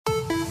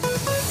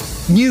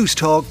News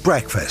Talk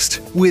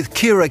Breakfast with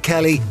Ciara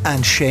Kelly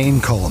and Shane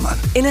Coleman.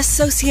 In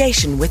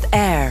association with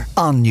AIR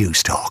On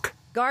News Talk.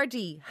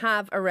 Gardaí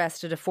have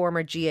arrested a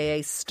former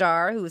GAA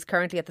star who is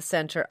currently at the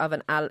centre of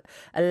an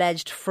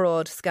alleged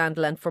fraud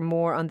scandal. And for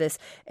more on this,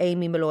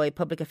 Amy Molloy,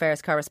 Public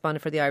Affairs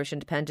Correspondent for the Irish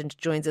Independent,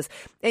 joins us.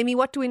 Amy,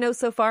 what do we know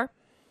so far?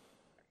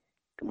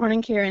 Good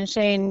morning, Ciara and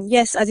Shane.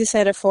 Yes, as you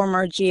said, a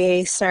former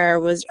GAA star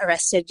was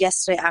arrested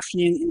yesterday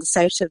afternoon in the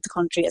south of the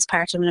country as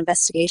part of an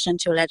investigation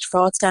into alleged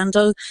fraud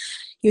scandal.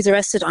 He was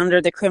arrested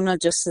under the Criminal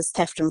Justice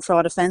Theft and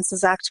Fraud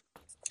Offences Act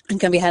and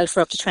can be held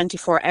for up to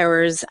 24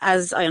 hours.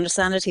 As I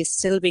understand it, he's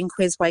still being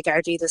quizzed by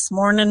Gardaí this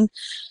morning.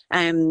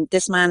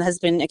 This man has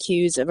been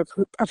accused of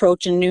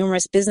approaching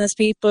numerous business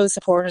people,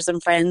 supporters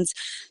and friends,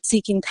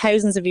 seeking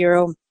thousands of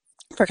euro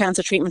for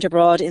cancer treatment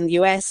abroad in the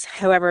US.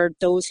 However,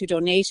 those who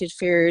donated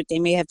feared they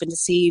may have been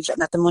deceived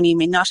and that the money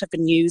may not have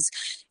been used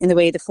in the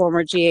way the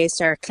former GAA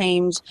star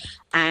claimed.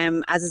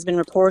 As has been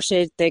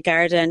reported, the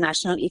Garda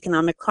National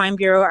Economic Crime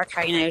Bureau are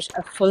carrying out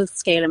a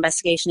full-scale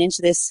investigation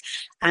into this,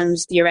 and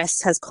the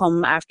arrest has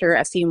come after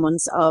a few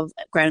months of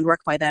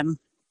groundwork by them.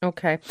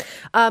 Okay.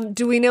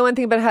 Do we know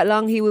anything about how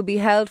long he will be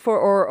held for,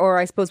 or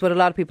I suppose what a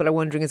lot of people are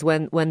wondering is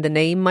when the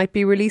name might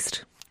be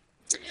released?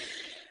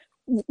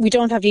 We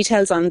don't have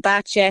details on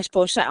that yet,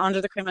 but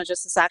under the Criminal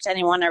Justice Act,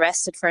 anyone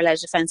arrested for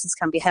alleged offences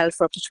can be held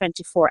for up to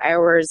 24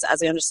 hours.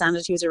 As I understand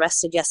it, he was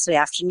arrested yesterday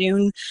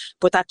afternoon,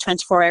 but that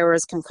 24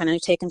 hours can kind of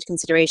take into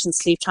consideration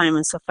sleep time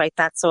and stuff like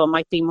that, so it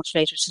might be much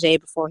later today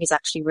before he's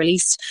actually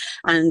released.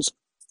 And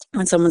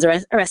when someone's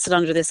arrested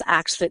under this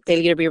act, that they'll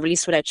either be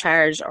released without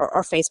charge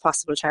or face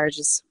possible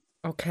charges.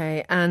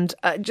 Okay, and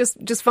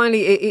just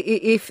finally,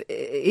 if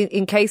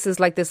in cases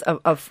like this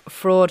of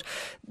fraud,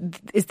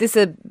 is this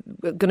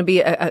going to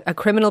be a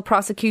criminal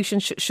prosecution?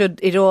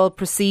 Should it all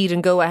proceed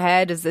and go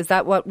ahead? Is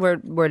that what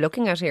we're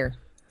looking at here?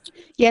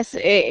 Yes,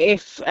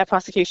 if a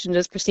prosecution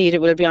does proceed,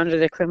 it will be under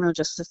the Criminal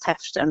Justice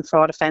Theft and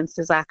Fraud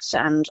Offences Act,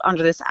 and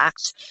under this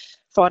act,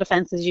 fraud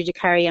offences usually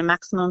carry a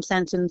maximum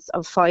sentence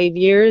of 5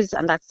 years,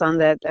 and that's on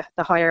the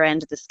higher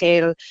end of the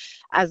scale.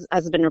 As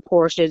has been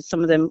reported,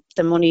 some of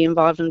the money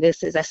involved in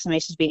this is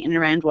estimated to be in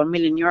around €1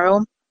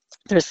 million.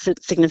 There's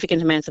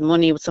significant amounts of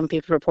money, with some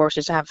people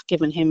reported to have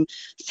given him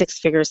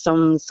six-figure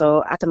sums.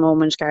 So at the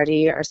moment,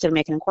 Gardaí are still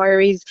making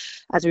inquiries.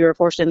 As we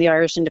reported in the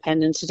Irish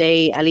Independent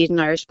today, a leading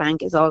Irish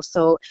bank is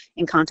also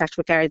in contact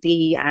with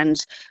Gardaí,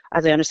 and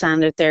as I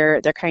understand it,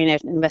 they're carrying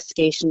out an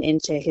investigation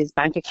into his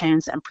bank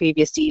accounts and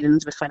previous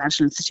dealings with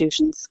financial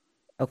institutions.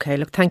 Okay,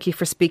 look, thank you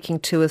for speaking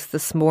to us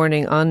this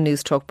morning on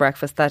News Talk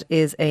Breakfast. That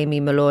is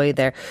Amy Molloy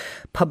there,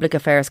 Public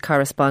Affairs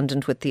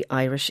Correspondent with the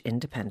Irish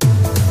Independent.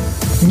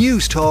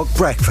 News Talk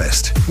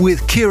Breakfast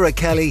with Ciara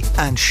Kelly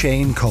and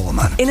Shane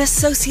Coleman. in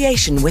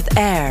association with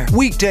AIR.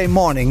 Weekday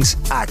mornings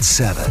at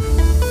 7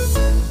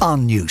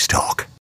 on News Talk.